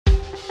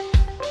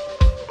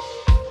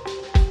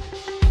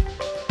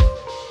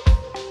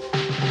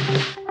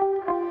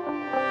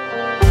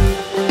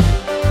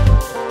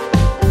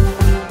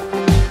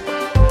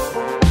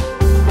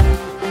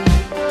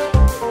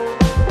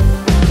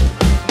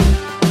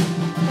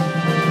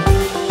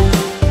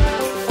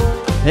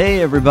Hey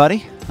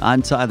everybody,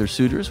 I'm Tyler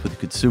Suiters with the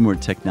Consumer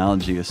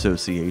Technology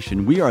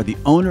Association. We are the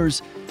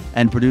owners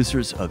and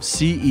producers of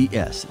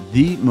CES,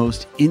 the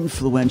most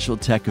influential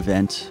tech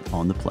event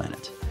on the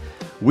planet.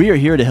 We are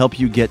here to help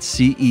you get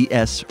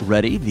CES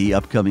ready. The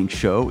upcoming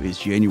show is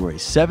January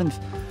 7th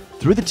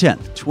through the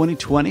 10th,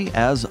 2020,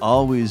 as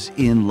always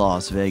in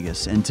Las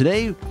Vegas. And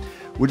today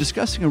we're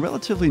discussing a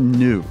relatively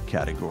new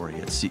category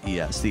at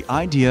CES, the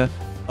idea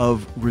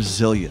of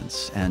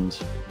resilience. And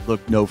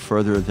look no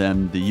further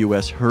than the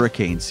U.S.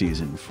 hurricane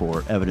season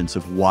for evidence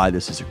of why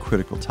this is a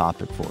critical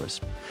topic for us.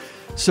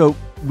 So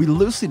we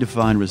loosely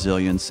define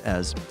resilience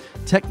as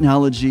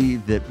technology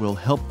that will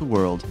help the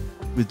world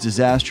with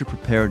disaster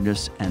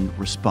preparedness and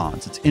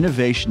response. It's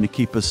innovation to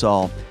keep us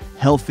all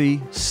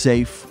healthy,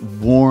 safe,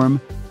 warm,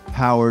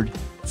 powered,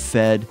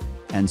 fed,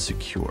 and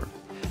secure.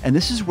 And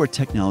this is where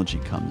technology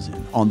comes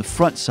in on the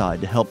front side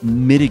to help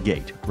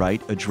mitigate,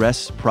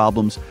 address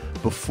problems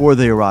before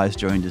they arise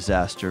during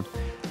disaster.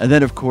 And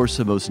then, of course,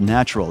 the most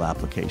natural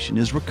application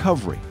is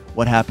recovery.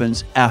 What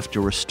happens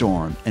after a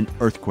storm, an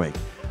earthquake,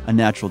 a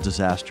natural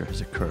disaster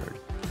has occurred.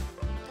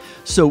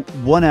 So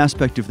one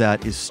aspect of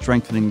that is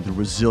strengthening the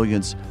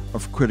resilience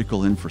of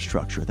critical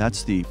infrastructure.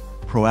 That's the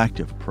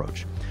proactive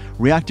approach.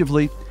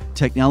 Reactively,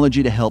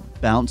 technology to help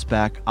bounce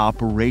back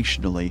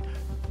operationally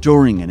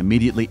during and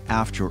immediately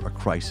after a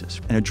crisis.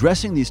 And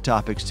addressing these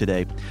topics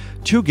today,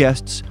 two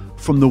guests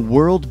from the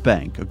World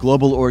Bank, a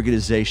global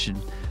organization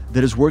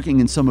that is working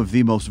in some of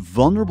the most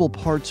vulnerable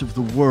parts of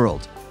the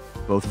world,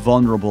 both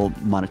vulnerable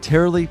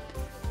monetarily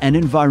and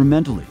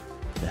environmentally,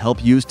 to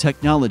help use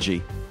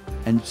technology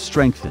and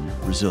strengthen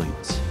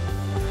resilience.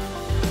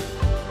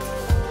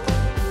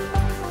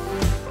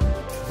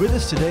 With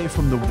us today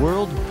from the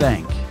World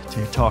Bank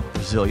to talk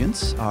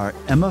resilience are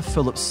Emma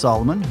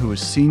Phillips-Solomon, who is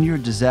Senior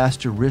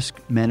Disaster Risk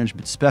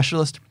Management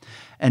Specialist,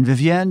 and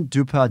Vivien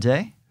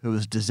Deparday, who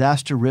is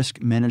Disaster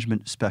Risk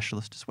Management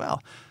Specialist as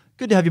well.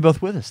 Good to have you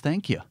both with us.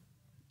 Thank you.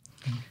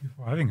 Thank you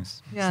for having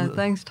us. Yeah,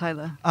 thanks,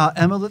 Tyler.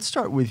 Emma, let's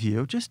start with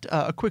you. Just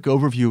a quick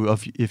overview,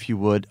 of, if you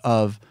would,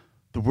 of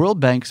the World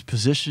Bank's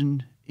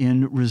position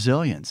in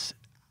resilience.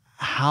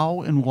 How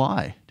and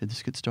why did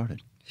this get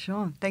started?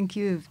 Sure. Thank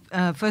you.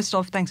 First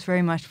off, thanks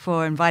very much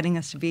for inviting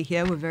us to be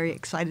here. We're very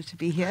excited to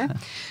be here.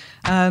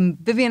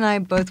 Vivien and I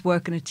both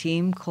work in a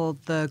team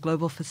called the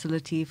Global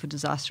Facility for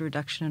Disaster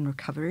Reduction and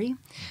Recovery.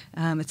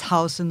 It's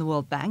housed in the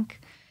World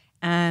Bank.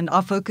 And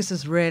our focus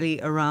is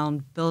really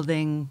around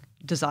building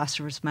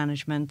disaster risk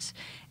management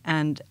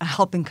and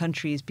helping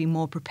countries be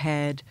more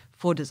prepared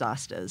for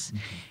disasters. Mm-hmm.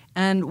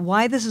 And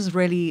why this is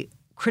really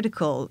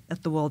critical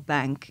at the World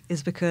Bank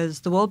is because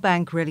the World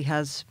Bank really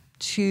has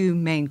two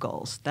main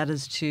goals. That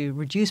is to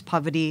reduce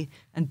poverty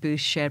and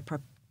boost shared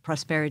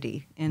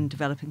prosperity in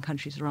developing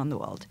countries around the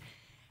world.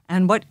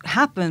 And what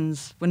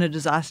happens when a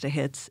disaster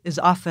hits is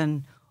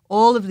often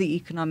all of the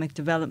economic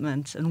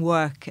development and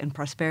work and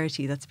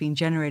prosperity that's been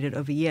generated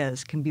over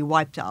years can be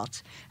wiped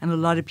out, and a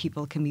lot of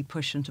people can be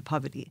pushed into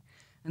poverty.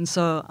 And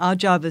so our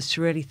job is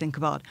to really think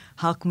about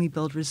how can we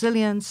build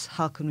resilience,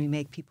 how can we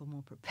make people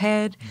more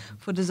prepared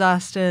for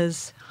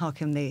disasters, how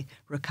can they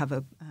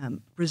recover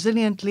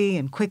resiliently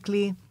and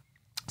quickly.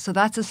 So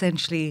that's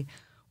essentially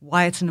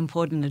why it's an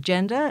important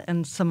agenda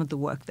and some of the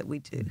work that we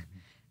do.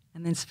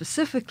 And then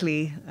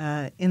specifically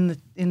in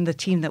the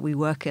team that we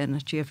work in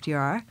at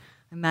GFDR,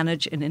 I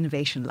manage an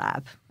innovation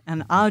lab.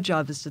 And our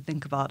job is to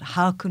think about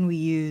how can we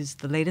use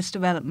the latest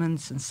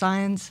developments in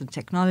science and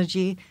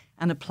technology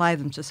and apply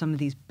them to some of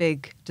these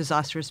big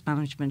disaster risk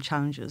management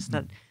challenges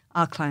that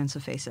our clients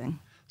are facing.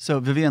 So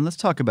Vivien, let's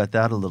talk about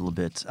that a little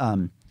bit.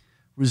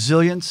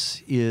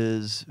 Resilience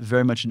is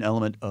very much an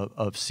element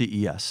of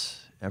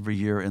CES every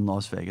year in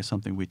Las Vegas,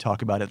 something we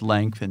talk about at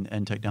length,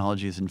 and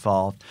technology is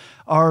involved.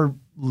 Our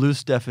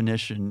loose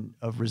definition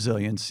of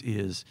resilience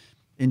is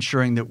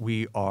ensuring that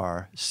we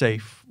are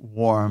safe,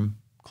 warm,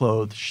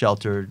 clothed,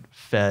 sheltered,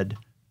 fed,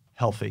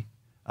 healthy.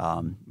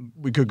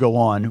 We could go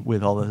on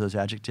with all of those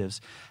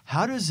adjectives.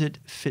 How does it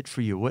fit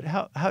for you?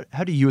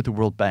 How do you at the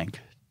World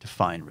Bank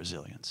define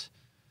resilience?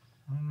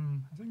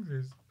 I think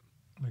there's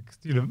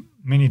still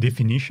many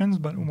definitions,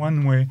 but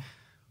one way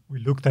we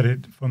looked at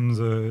it from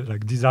the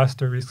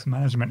disaster risk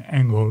management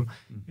angle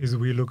is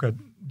we look at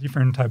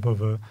different type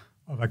of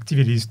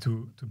activities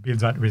to build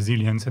that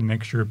resilience and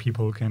make sure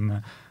people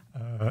can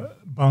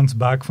bounce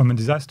back from a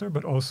disaster,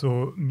 but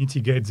also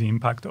mitigate the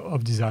impact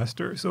of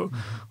disaster. So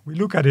we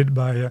look at it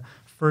by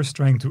first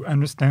trying to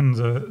understand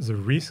the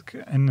risk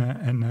and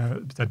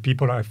that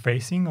people are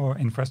facing or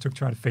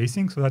infrastructure are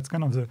facing. So that's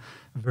kind of the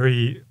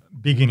very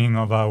beginning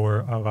of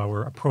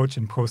our approach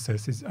and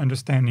process, is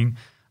understanding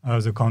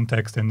the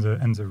context and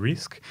the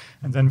risk.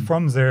 And then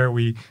from there,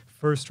 we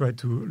first try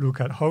to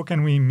look at how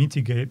can we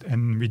mitigate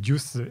and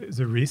reduce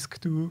the risk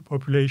to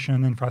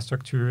population,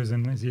 infrastructures,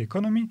 and the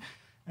economy.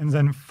 And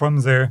then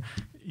from there,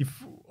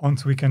 if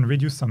once we can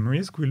reduce some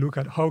risk, we look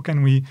at how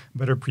can we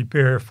better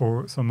prepare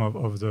for some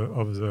of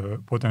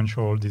the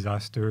potential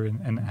disaster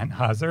and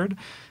hazard.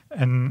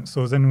 And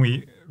so then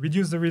we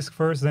reduce the risk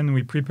first, then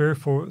we prepare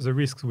for the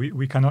risks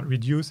we cannot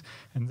reduce.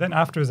 And then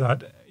after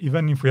that,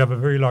 even if we have a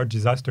very large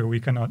disaster, we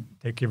cannot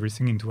take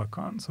everything into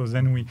account. So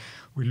then we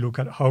look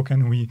at how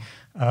can we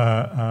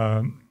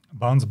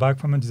bounce back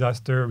from a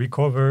disaster,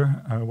 recover,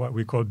 what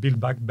we call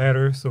build back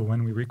better. So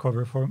when we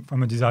recover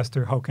from a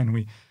disaster, how can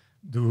we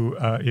do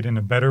it in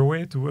a better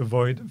way to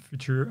avoid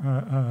future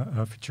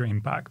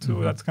impact?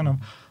 So that's kind of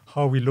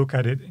how we look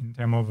at it in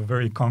terms of a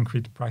very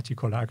concrete,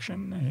 practical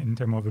action, in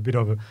terms of a bit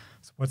of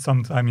what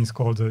sometimes is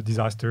called a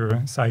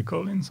disaster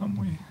cycle in some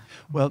way.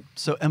 Well,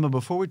 so Emma,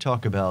 before we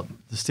talk about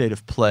the state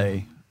of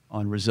play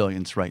on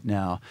resilience right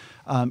now,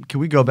 can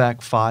we go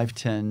back 5,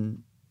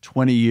 10,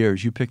 20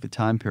 years, you pick the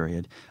time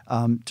period,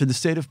 to the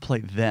state of play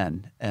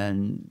then?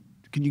 And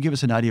can you give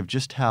us an idea of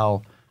just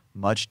how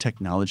much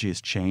technology has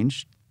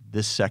changed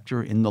this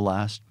sector in the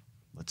last,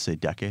 let's say,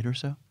 decade or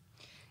so?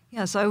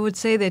 Yeah, so I would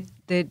say that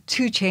there are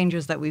two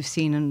changes that we've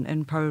seen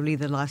in probably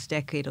the last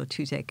decade or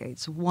 2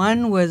 decades.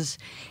 One was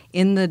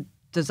in the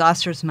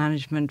disasters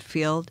management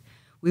field,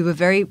 we were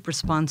very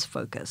response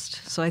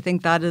focused. So I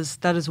think that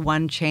is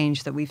one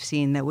change that we've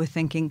seen, that we're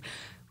thinking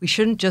we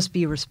shouldn't just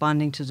be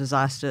responding to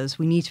disasters.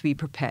 We need to be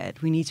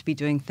prepared. We need to be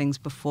doing things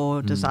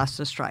before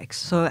disaster strikes.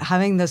 So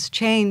having this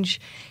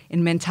change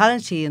in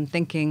mentality and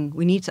thinking,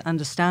 we need to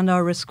understand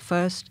our risk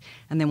first.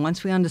 And then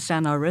once we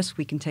understand our risk,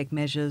 we can take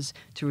measures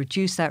to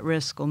reduce that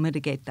risk or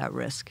mitigate that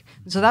risk.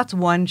 So that's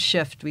one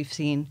shift we've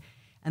seen.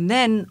 And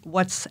then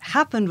what's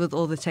happened with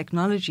all the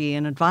technology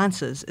and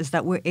advances is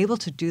that we're able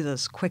to do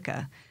this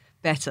quicker,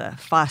 better,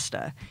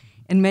 faster.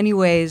 In many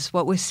ways,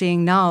 what we're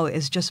seeing now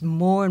is just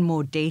more and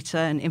more data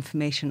and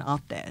information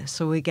out there.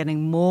 So we're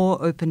getting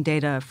more open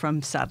data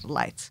from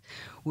satellites.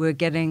 We're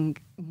getting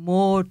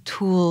more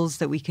tools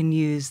that we can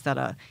use that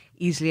are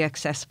easily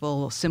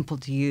accessible or simple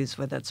to use,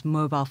 whether it's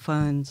mobile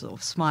phones or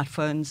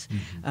smartphones,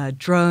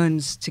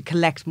 drones, to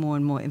collect more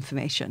and more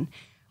information.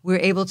 We're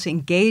able to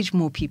engage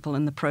more people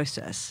in the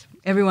process.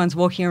 Everyone's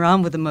walking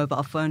around with a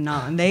mobile phone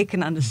now, and they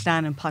can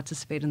understand and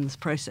participate in this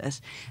process.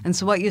 And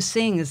so what you're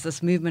seeing is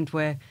this movement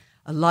where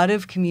a lot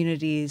of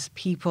communities,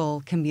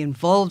 people can be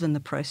involved in the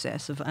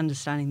process of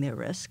understanding their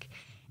risk,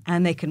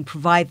 and they can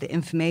provide the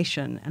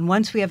information. And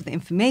once we have the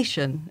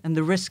information and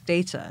the risk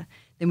data,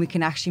 then we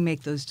can actually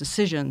make those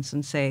decisions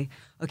and say,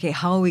 okay,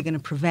 how are we going to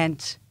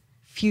prevent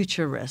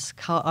future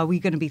risk? How are we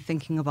going to be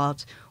thinking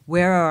about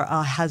where are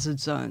our hazard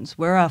zones?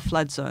 Where are our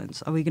flood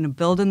zones? Are we going to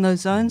build in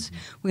those zones?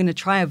 We're going to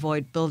try and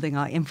avoid building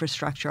our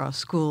infrastructure, our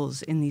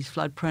schools in these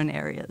flood-prone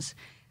areas.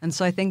 And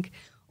so I think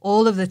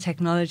all of the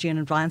technology and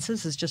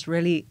advances has just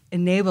really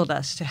enabled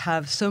us to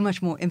have so much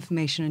more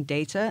information and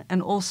data,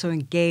 and also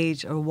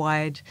engage a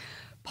wide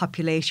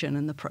population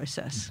in the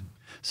process.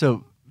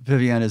 So,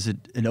 Vivien, is it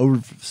an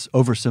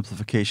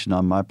oversimplification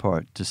on my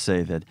part to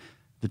say that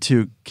the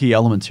two key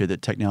elements here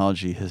that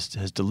technology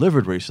has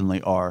delivered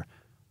recently are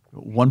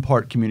one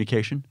part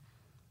communication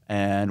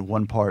and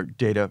one part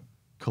data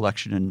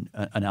collection and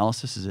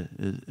analysis?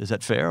 Is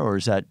that fair, or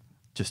is that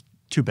just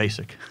too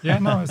basic? Yeah,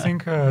 no, I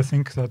think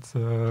that's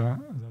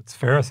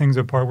fair. I think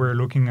the part we're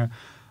looking at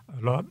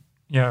a lot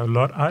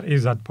at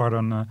is that part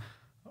on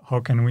how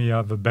can we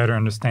have a better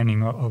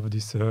understanding of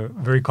this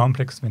very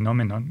complex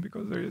phenomenon,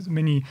 because there is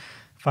many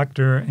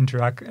factor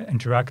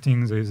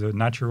interacting. There is a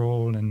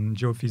natural and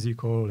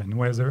geophysical and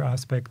weather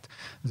aspect.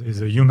 There is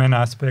a human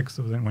aspect.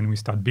 So then when we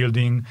start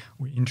building,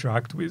 we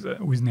interact with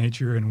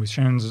nature and we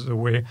change the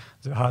way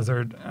the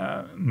hazard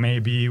may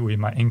be. We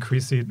might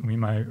increase it, we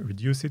might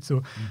reduce it.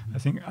 So I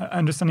think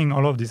understanding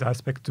all of these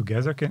aspects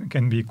together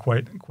can be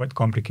quite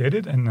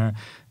complicated.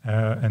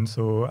 And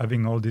so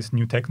having all this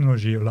new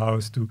technology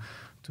allows to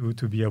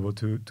be able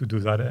to do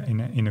that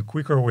in a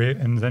quicker way.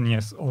 And then,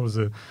 yes, all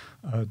the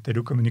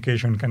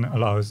telecommunication can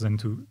allow us then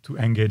to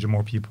engage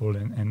more people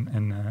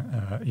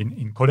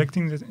in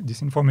collecting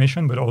this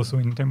information, but also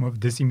in terms of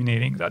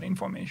disseminating that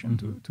information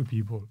to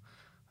people.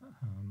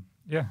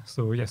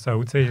 So yes, I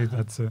would say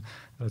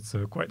that's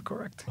quite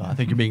correct. Well, I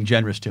think you're being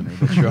generous to me,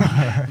 but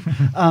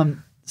sure.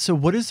 So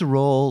what is the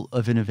role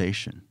of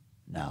innovation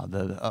now?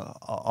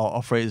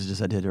 I'll phrase it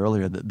as I did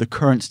earlier, the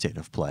current state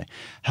of play.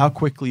 How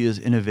quickly is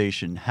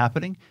innovation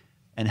happening,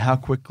 and how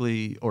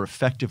quickly or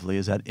effectively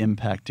is that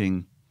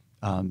impacting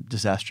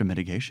disaster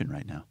mitigation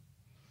right now?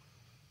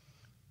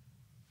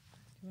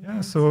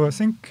 Yeah, so I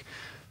think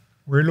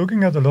we're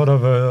looking at a lot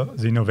of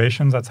the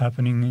innovations that's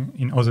happening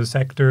in other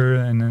sector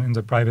and in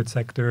the private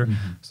sector.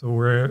 So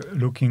we're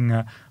looking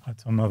at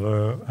some of,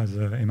 as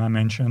Emma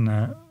mentioned,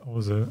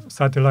 all the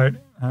satellite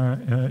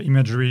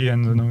imagery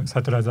and the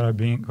satellites that are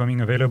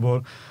becoming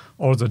available.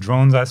 All the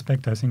drones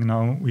aspect, I think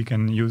now we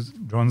can use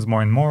drones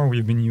more and more.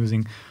 We've been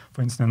using,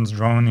 for instance,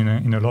 drone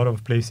in a lot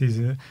of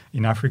places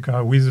in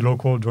Africa with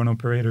local drone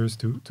operators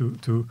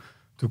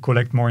to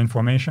collect more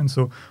information.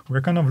 So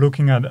we're kind of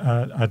looking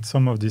at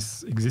some of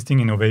this existing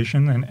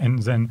innovation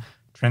and then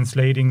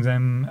translating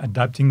them,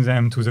 adapting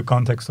them to the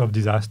context of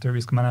disaster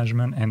risk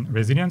management and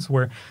resilience,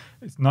 where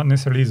it's not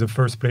necessarily the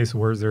first place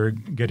where they're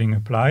getting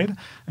applied.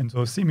 And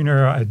so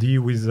similar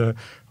idea with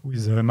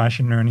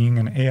machine learning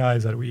and AI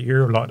that we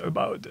hear a lot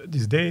about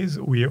these days.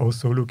 We're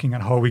also looking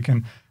at how we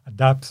can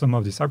adapt some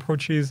of these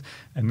approaches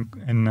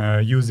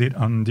and use it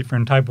on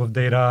different type of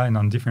data and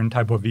on different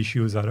type of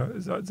issues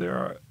that they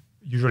are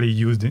usually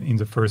used in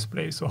the first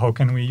place. So how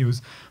can we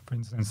use, for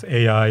instance,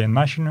 AI and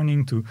machine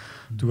learning to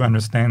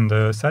understand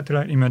the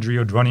satellite imagery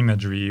or drone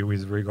imagery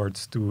with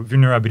regards to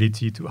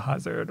vulnerability to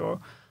hazard, or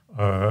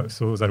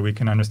so that we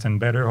can understand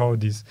better how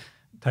these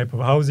type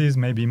of houses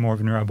may be more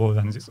vulnerable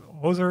than these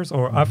others,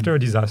 or after a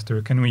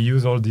disaster, can we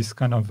use all these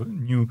kind of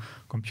new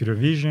computer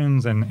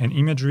visions and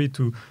imagery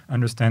to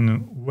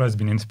understand who has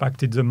been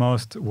impacted the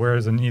most, where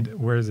is a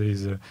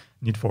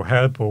need for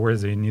help, or where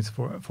is a need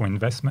for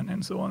investment,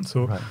 and so on.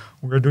 So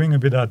we're doing a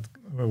bit of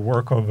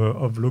work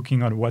of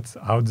looking at what's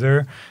out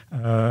there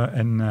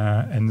and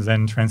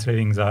then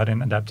translating that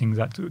and adapting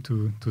that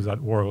to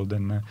that world.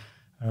 And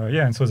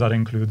and so that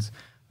includes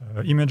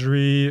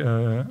imagery,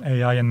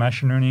 AI and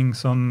machine learning,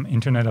 some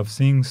Internet of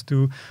Things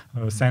too.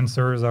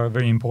 Sensors are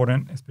very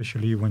important,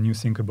 especially when you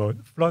think about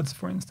floods,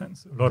 for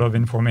instance. A lot of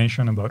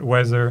information about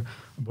weather,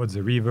 about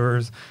the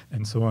rivers,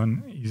 and so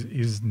on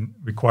is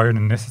required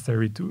and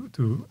necessary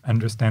to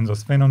understand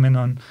those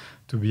phenomena,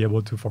 to be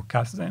able to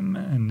forecast them,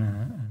 and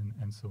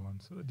so on.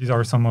 So these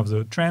are some of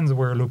the trends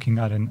we're looking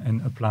at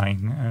and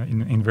applying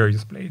in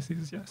various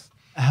places, yes.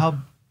 How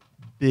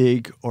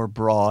big or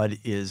broad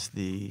is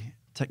the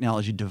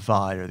technology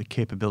divide or the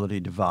capability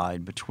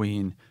divide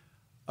between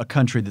a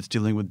country that's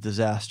dealing with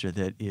disaster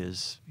that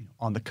is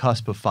on the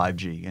cusp of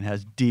 5G and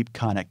has deep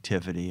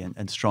connectivity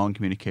and strong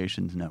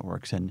communications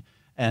networks and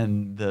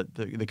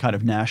the kind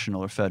of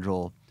national or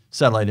federal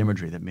satellite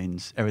imagery that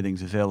means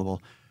everything's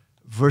available,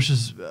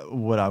 versus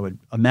what I would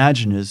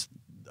imagine is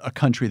a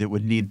country that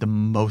would need the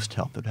most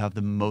help, that would have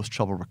the most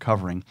trouble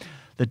recovering,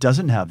 that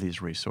doesn't have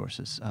these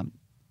resources?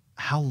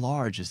 How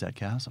large is that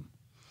chasm?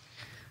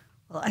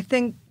 Well, I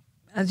think,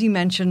 as you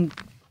mentioned,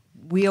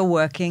 we are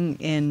working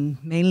in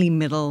mainly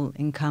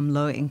middle-income,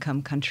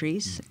 low-income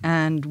countries,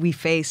 and we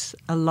face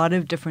a lot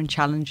of different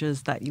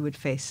challenges that you would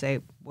face, say,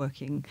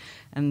 working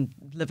and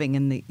living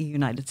in the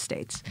United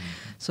States.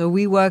 So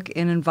we work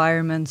in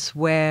environments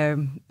where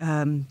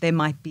they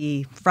might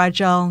be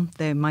fragile,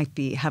 they might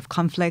have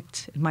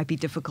conflict, it might be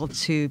difficult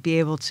to be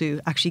able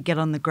to actually get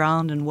on the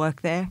ground and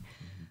work there.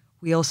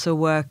 We also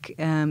work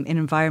in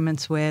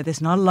environments where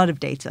there's not a lot of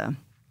data.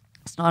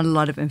 It's not a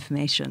lot of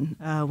information.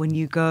 When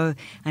you go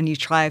and you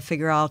try to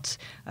figure out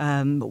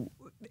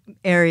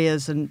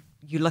areas and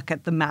you look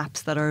at the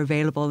maps that are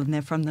available and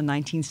they're from the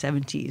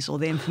 1970s or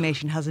the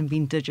information hasn't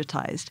been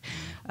digitized,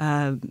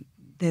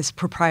 there's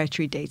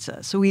proprietary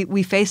data. So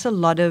we face a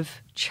lot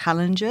of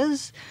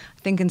challenges,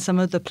 I think, in some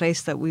of the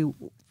places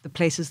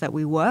that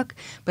we work,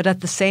 but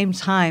at the same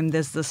time,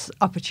 there's this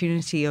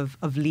opportunity of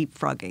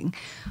leapfrogging,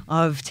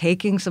 of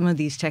taking some of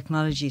these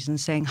technologies and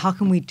saying, how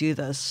can we do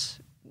this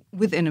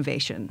with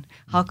innovation?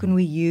 How can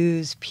we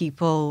use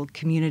people,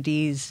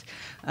 communities,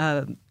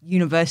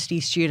 university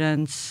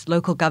students,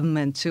 local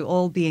government to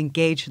all be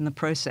engaged in the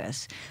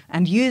process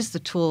and use the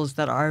tools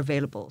that are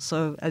available?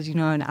 So as you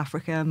know, in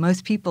Africa,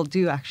 most people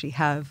do actually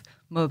have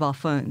mobile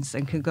phones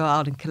and can go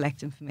out and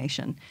collect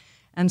information.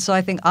 And so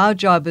I think our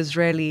job is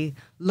really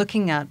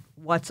looking at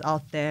what's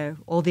out there,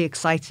 all the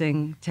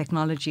exciting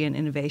technology and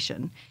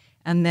innovation,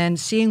 and then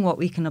seeing what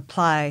we can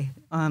apply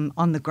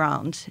on the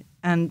ground,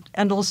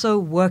 and also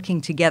working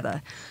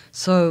together.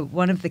 So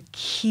one of the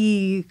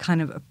key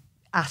kind of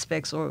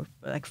aspects or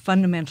like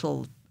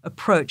fundamental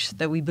approach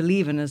that we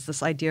believe in is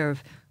this idea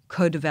of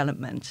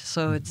co-development.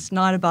 So it's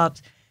not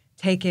about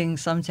taking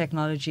some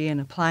technology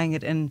and applying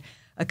it in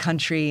a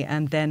country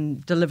and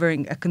then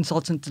a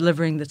consultant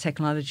delivering the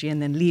technology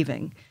and then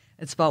leaving.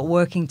 It's about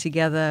working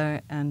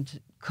together and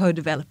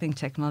co-developing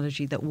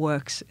technology that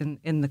works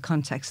in the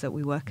context that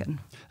we work in.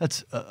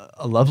 That's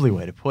a lovely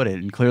way to put it,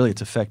 and clearly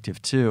it's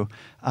effective too.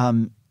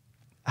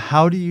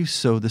 How do you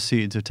sow the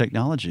seeds of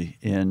technology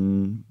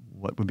in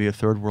what would be a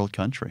third world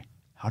country?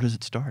 How does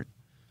it start?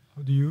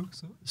 How do you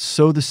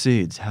sow the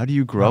seeds? How do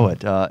you grow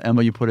it?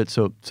 Emma, you put it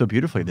so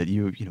beautifully that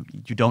you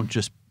don't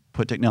just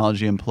put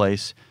technology in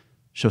place,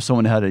 show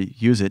someone how to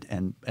use it,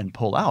 and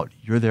pull out.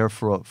 You're there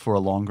for a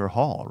longer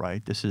haul,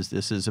 right? This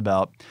is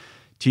about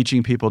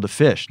teaching people to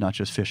fish, not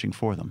just fishing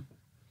for them.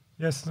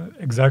 Yes,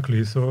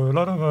 exactly. So a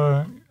lot of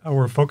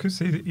our focus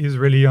is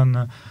really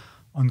on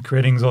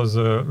creating those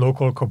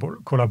local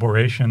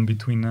collaboration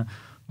between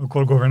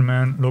local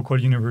government,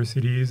 local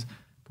universities,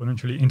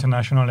 potentially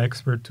international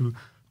experts to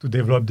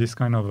develop this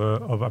kind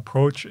of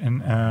approach.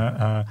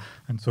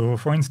 And so,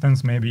 for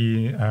instance,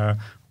 maybe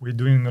we're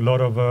doing a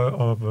lot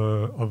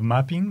of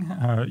mapping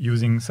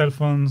using cell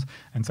phones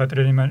and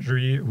satellite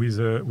imagery with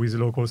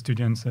local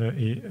students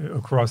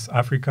across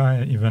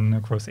Africa, even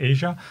across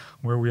Asia,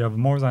 where we have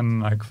more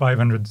than like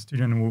 500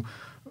 students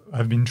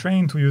have been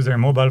trained to use their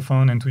mobile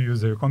phone and to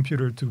use their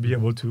computer to be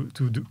able to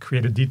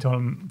create a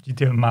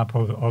detailed map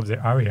of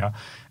the area.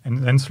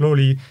 And then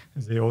slowly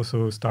they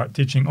also start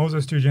teaching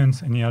other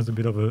students, and it has a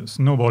bit of a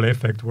snowball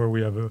effect where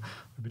we have a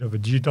bit of a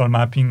digital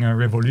mapping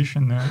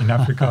revolution in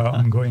Africa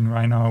ongoing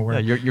right now. Where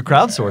you're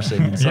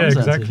crowdsourcing in some yeah,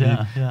 senses. exactly.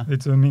 Yeah.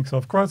 It's a mix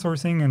of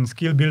crowdsourcing and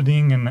skill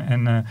building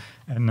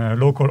and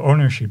local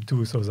ownership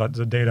too, so that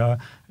the data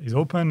is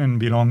open and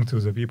belong to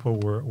the people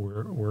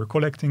who are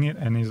collecting it,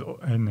 and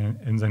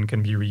then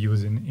can be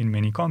reused in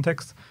many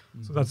contexts.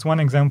 Mm-hmm. So that's one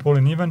example,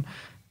 and even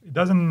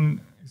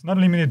it's not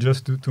limited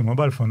just to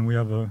mobile phone. We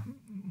have a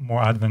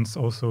more advanced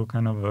also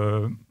kind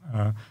of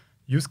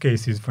use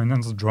cases. For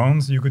instance,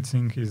 drones you could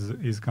think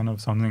is kind of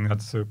something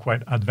that's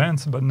quite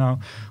advanced, but now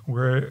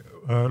where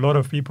a lot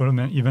of people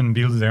even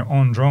build their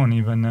own drone.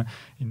 Even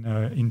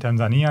in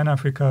Tanzania and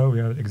Africa, we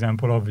have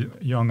example of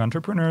young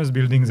entrepreneurs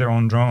building their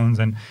own drones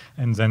and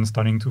then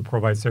starting to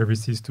provide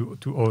services to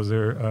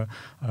other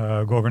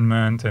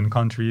government and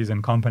countries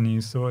and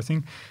companies. So I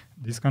think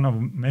this kind of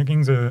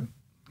making the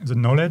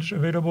knowledge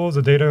available,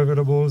 the data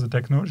available, the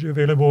technology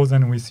available,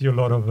 then we see a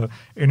lot of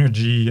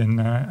energy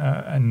and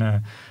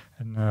a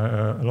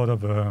lot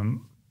of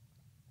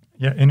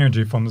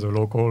energy from the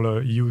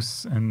local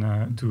youth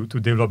and to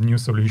develop new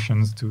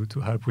solutions to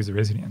help with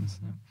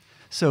resilience.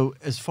 So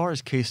as far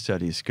as case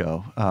studies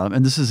go,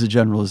 and this is a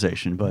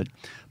generalization, but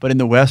in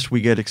the West we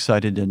get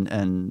excited,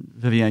 and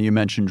Vivien, you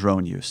mentioned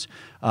drone use.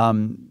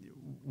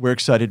 We're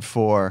excited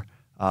for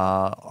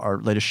our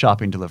latest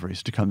shopping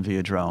deliveries to come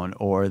via drone,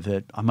 or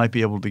that I might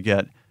be able to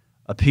get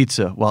a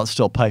pizza while it's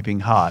still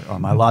piping hot, or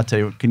my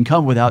latte can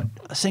come without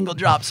a single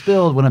drop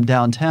spilled when I'm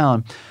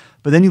downtown.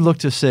 But then you look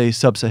to, say,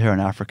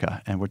 sub-Saharan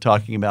Africa, and we're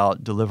talking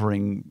about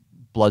delivering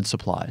blood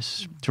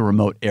supplies to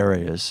remote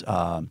areas,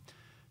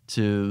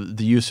 to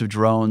the use of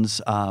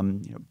drones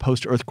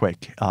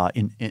post-earthquake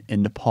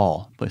in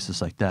Nepal,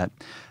 places like that.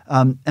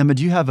 Emma,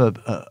 do you have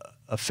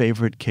a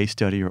favorite case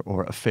study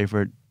or a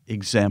favorite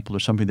example or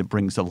something that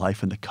brings the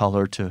life and the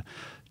color to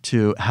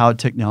how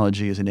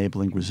technology is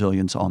enabling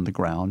resilience on the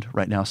ground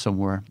right now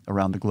somewhere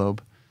around the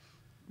globe?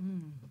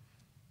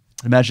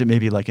 Imagine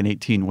maybe like an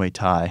 18-way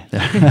tie.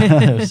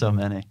 There's so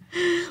many.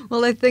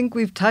 Well, I think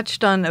we've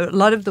touched on a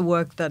lot of the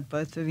work that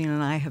both Vivien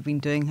and I have been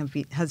doing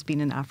has been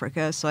in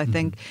Africa. So I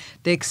think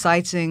the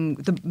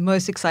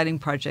most exciting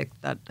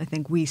project that I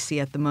think we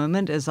see at the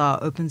moment is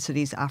our Open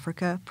Cities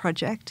Africa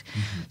project.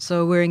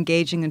 So we're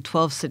engaging in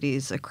 12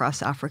 cities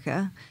across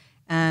Africa.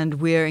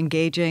 And we're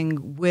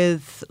engaging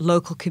with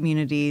local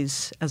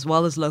communities as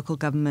well as local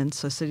governments,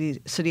 so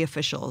city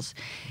officials.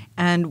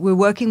 And we're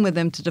working with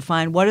them to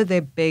define what are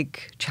their big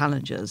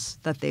challenges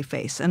that they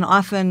face. And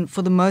often,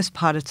 for the most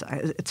part,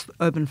 it's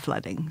urban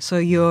flooding. So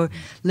you're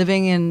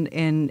living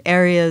in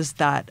areas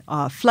that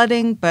are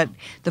flooding, but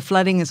the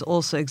flooding is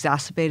also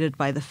exacerbated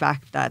by the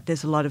fact that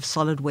there's a lot of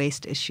solid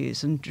waste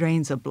issues and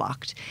drains are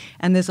blocked.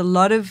 And there's a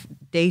lot of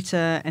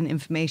data and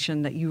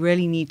information that you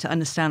really need to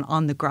understand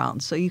on the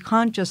ground. So you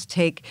can't just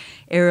take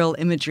aerial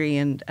imagery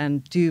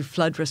and do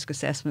flood risk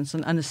assessments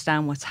and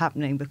understand what's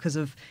happening because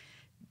of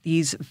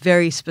these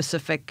very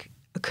specific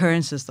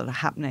occurrences that are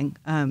happening.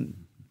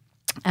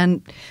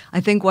 And I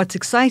think what's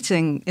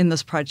exciting in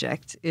this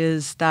project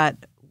is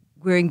that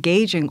we're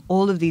engaging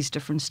all of these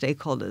different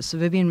stakeholders. So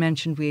Vivien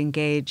mentioned we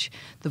engage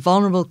the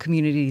vulnerable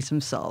communities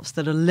themselves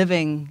that are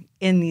living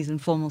in these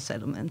informal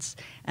settlements,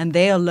 and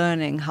they are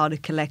learning how to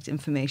collect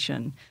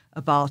information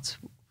about,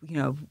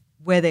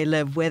 where they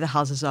live, where the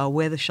houses are,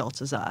 where the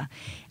shelters are.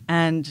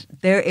 And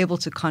they're able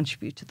to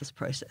contribute to this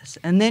process.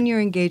 And then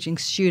you're engaging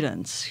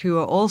students who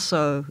are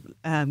also,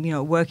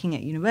 working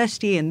at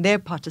university, and they're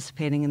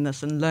participating in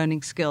this and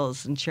learning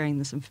skills and sharing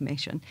this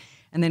information.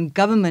 And then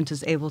government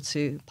is able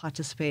to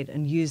participate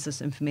and use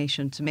this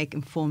information to make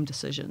informed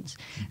decisions.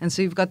 And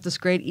so you've got this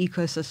great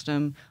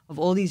ecosystem of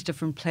all these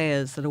different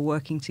players that are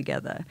working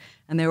together,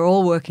 and they're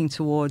all working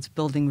towards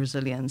building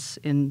resilience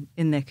in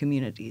their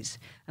communities.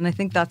 And I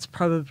think that's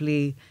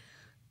probably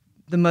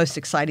the most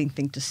exciting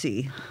thing to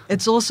see.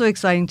 It's also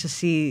exciting to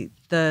see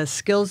the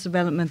skills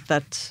development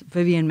that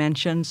Vivien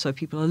mentioned, so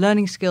people are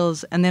learning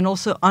skills, and then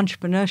also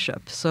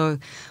entrepreneurship. So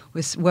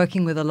we're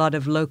working with a lot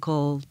of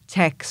local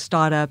tech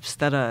startups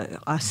that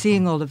are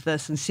seeing all of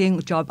this and seeing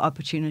job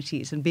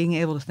opportunities and being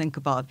able to think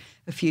about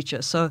a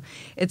future. So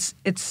it's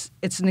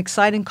an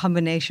exciting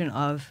combination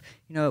of,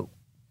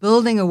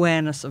 building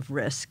awareness of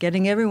risk,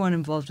 getting everyone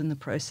involved in the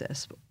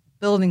process,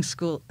 building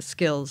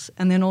skills,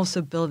 and then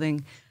also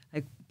building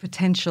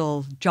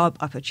potential job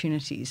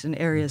opportunities in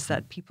areas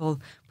that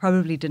people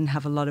probably didn't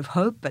have a lot of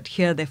hope, but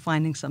here they're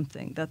finding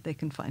something that they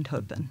can find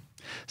hope in.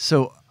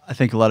 So I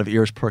think a lot of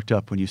ears perked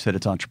up when you said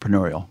it's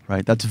entrepreneurial,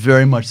 right? That's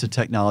very much the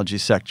technology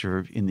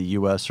sector in the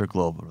U.S. or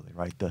globally,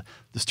 right? The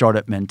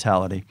startup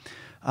mentality.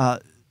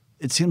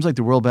 It seems like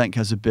the World Bank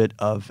has a bit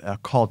of a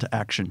call to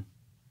action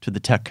to the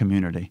tech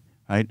community,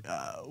 right?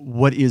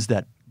 What is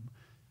that?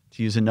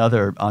 To use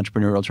another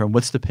entrepreneurial term,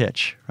 what's the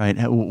pitch, right?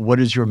 What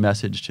is your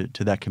message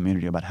to that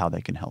community about how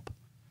they can help?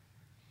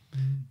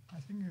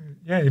 I think,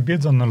 it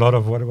builds on a lot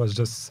of what was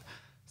just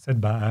said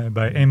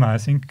by Emma. I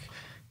think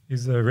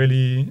is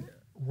really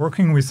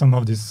working with some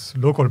of these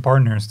local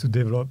partners to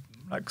develop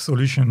like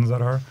solutions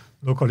that are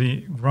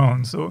locally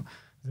grown. So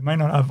they might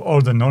not have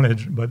all the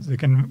knowledge, but they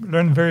can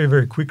learn very,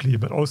 very quickly,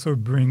 but also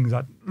bring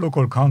that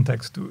local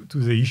context to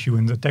the issue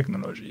and the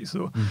technology.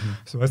 So,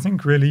 so I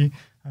think really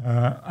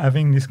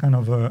having this kind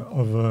of a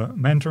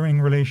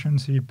mentoring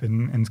relationship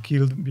and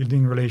skill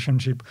building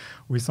relationship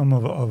with some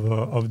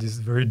of this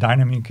very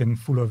dynamic and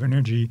full of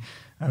energy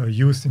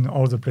youth in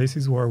all the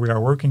places where we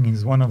are working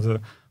is one of the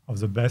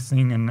best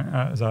thing and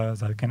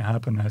that can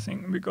happen, I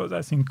think, because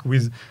I think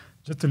with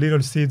just a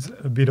little seeds,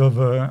 a bit of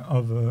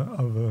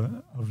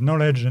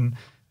knowledge and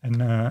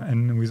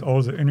with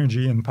all the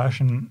energy and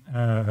passion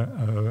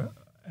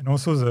and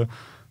also the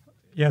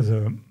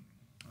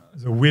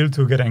will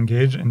to get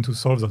engaged and to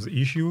solve those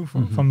issues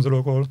from the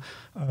local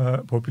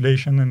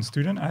population and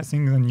student, I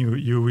think then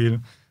you will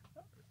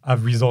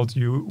have results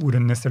you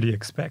wouldn't necessarily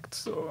expect.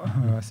 So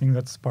I think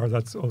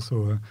that's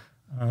also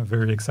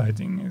very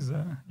exciting is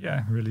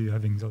really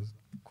having those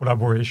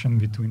collaboration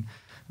between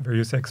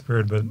various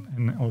experts,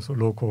 and also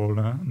local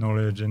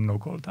knowledge and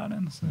local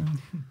talents.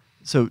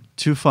 So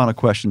 2 final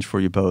questions for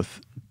you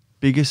both.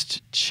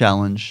 Biggest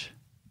challenge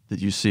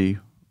that you see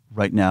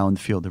right now in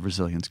the field of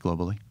resilience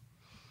globally?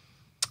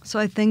 So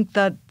I think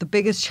that the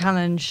biggest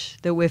challenge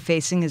that we're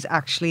facing is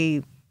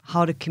actually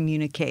how to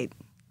communicate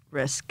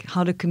risk,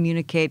 how to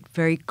communicate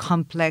very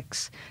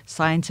complex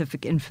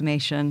scientific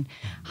information,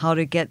 how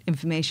to get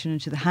information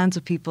into the hands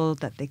of people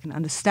that they can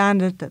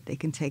understand it, that they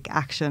can take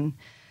action.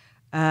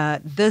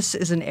 This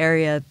is an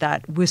area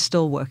that we're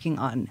still working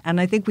on, and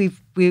I think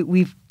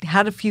we've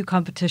had a few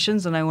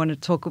competitions, and I want to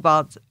talk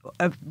about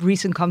a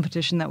recent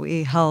competition that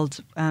we held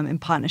in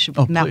partnership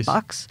with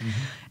Mapbox,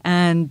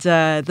 and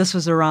this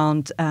was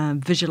around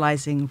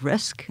visualizing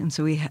risk, and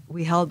so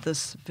we held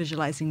this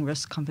visualizing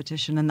risk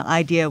competition, and the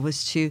idea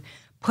was to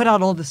put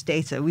out all this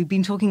data. We've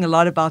been talking a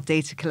lot about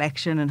data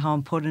collection and how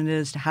important it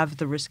is to have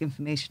the risk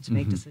information to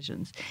make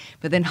decisions.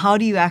 But then how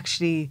do you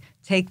actually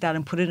take that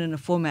and put it in a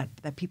format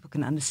that people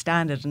can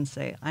understand it and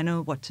say, I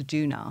know what to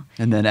do now.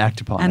 And then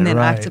act upon it. And then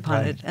act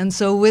upon it. And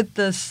so with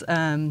this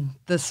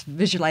this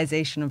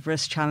visualization of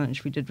risk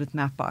challenge we did with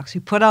Mapbox, we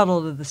put out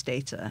all of this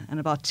data,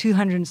 and about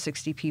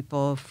 260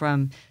 people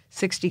from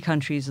 60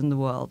 countries in the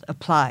world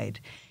applied.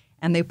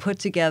 And they put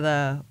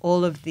together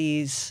all of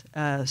these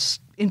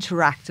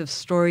interactive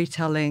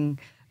storytelling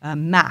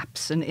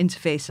maps and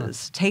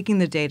interfaces, taking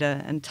the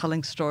data and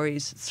telling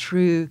stories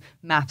through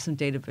maps and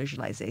data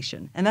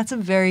visualization. And that's a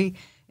very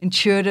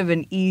intuitive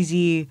and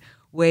easy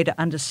way to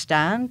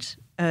understand.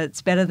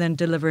 It's better than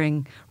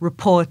delivering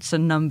reports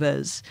and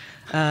numbers.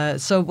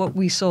 So what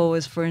we saw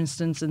was, for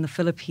instance, in the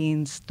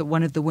Philippines,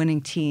 one of the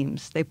winning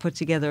teams, they put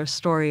together a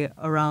story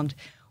around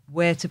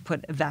where to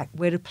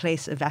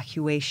place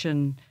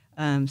evacuation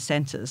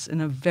centers in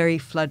a very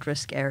flood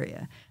risk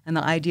area. And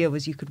the idea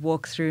was you could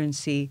walk through and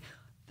see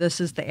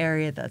this is the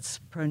area that's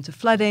prone to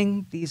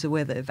flooding. These are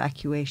where the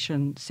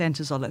evacuation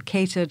centers are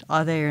located.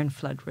 Are they in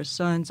flood risk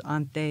zones?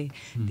 Aren't they?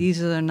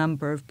 These are the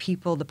number of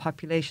people, the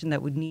population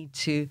that would need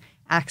to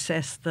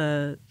access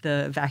the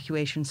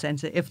evacuation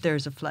center if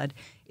there's a flood.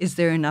 Is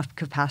there enough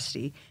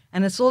capacity?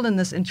 And it's all in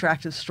this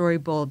interactive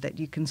storyboard that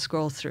you can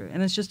scroll through.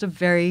 And it's just a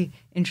very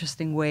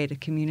interesting way to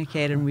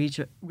communicate and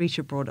reach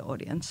a broader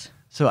audience.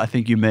 So I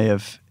think you may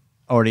have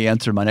already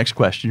answered my next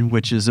question,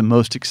 which is the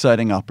most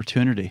exciting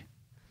opportunity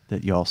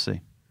that you all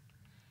see.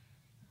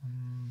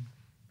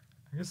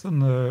 I guess on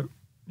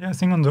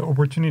the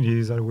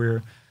opportunities that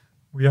we're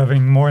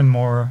having more and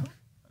more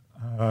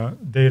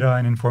data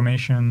and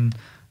information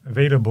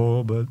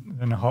available, but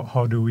then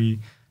how do we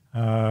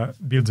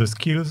build the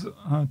skills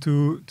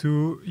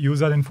to use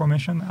that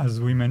information? As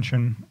we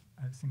mentioned,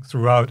 I think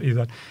throughout, is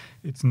that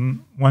it's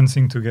one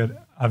thing to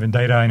have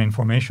data and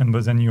information,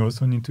 but then you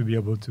also need to be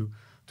able to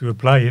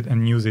apply it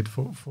and use it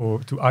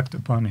to act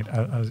upon it,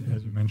 as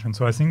you mentioned.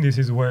 So I think this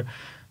is where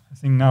I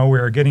think now we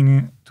are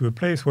getting to a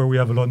place where we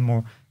have a lot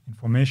more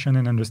information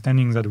and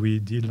understanding that we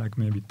did like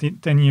maybe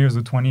 10 years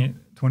or 20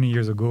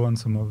 years ago on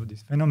some of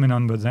this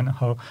phenomenon. But then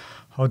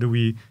how do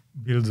we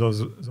build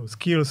those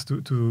skills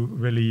to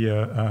really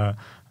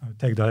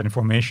take that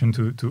information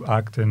to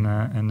act and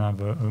have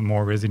a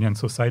more resilient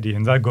society?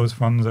 And that goes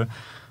from the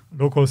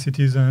local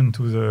citizen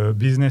to the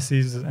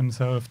businesses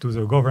themselves to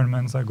the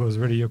governments. That goes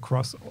really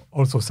across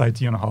all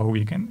society on how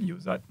we can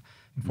use that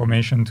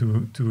information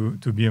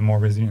to be a more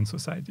resilient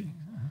society.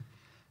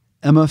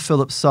 Emma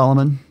Phillips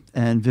Solomon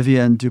and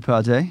Vivien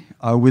Deparday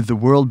are with the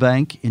World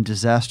Bank in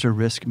disaster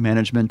risk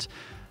management.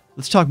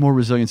 Let's talk more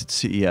resilience at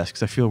CES,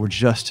 because I feel we're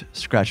just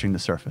scratching the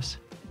surface.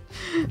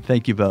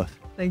 Thank you both.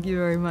 Thank you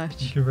very much.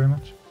 Thank you very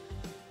much.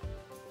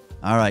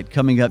 All right,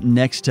 coming up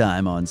next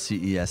time on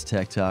CES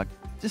Tech Talk,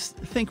 just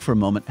think for a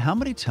moment, how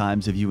many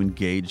times have you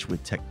engaged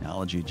with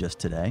technology just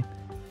today?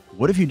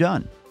 What have you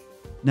done?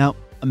 Now,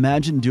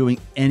 imagine doing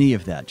any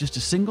of that, just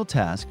a single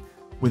task,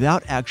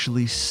 without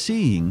actually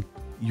seeing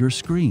your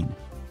screen.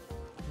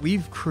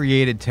 We've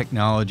created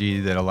technology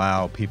that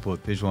allow people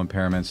with visual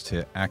impairments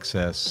to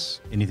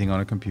access anything on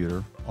a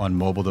computer, on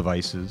mobile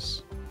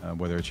devices,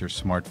 whether it's your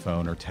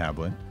smartphone or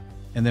tablet.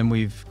 And then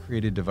we've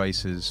created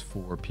devices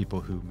for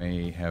people who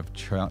may have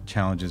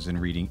challenges in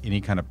reading any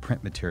kind of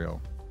print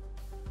material.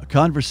 A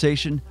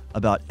conversation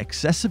about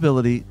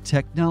accessibility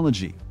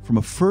technology from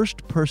a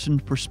first-person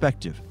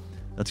perspective.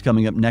 That's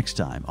coming up next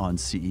time on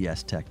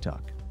CES Tech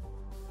Talk.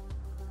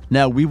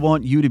 Now, we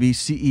want you to be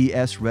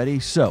CES ready,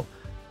 so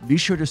be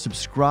sure to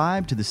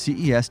subscribe to the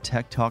CES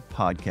Tech Talk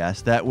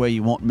podcast. That way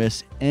you won't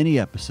miss any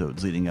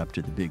episodes leading up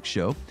to the big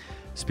show.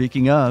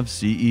 Speaking of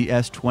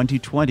CES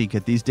 2020,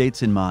 get these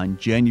dates in mind,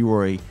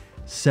 January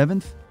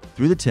 7th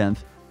through the 10th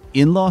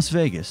in Las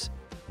Vegas.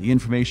 The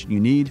information you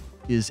need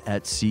is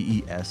at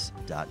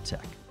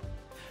ces.tech.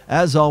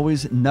 As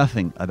always,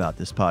 nothing about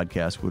this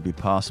podcast would be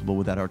possible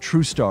without our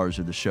true stars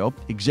of the show,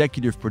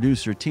 executive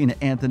producer Tina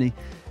Anthony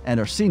and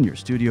our senior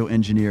studio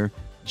engineer,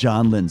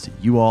 John Lindsay.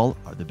 You all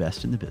are the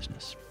best in the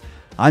business.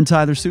 I'm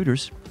Tyler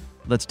Suiters.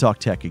 Let's talk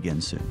tech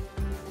again soon.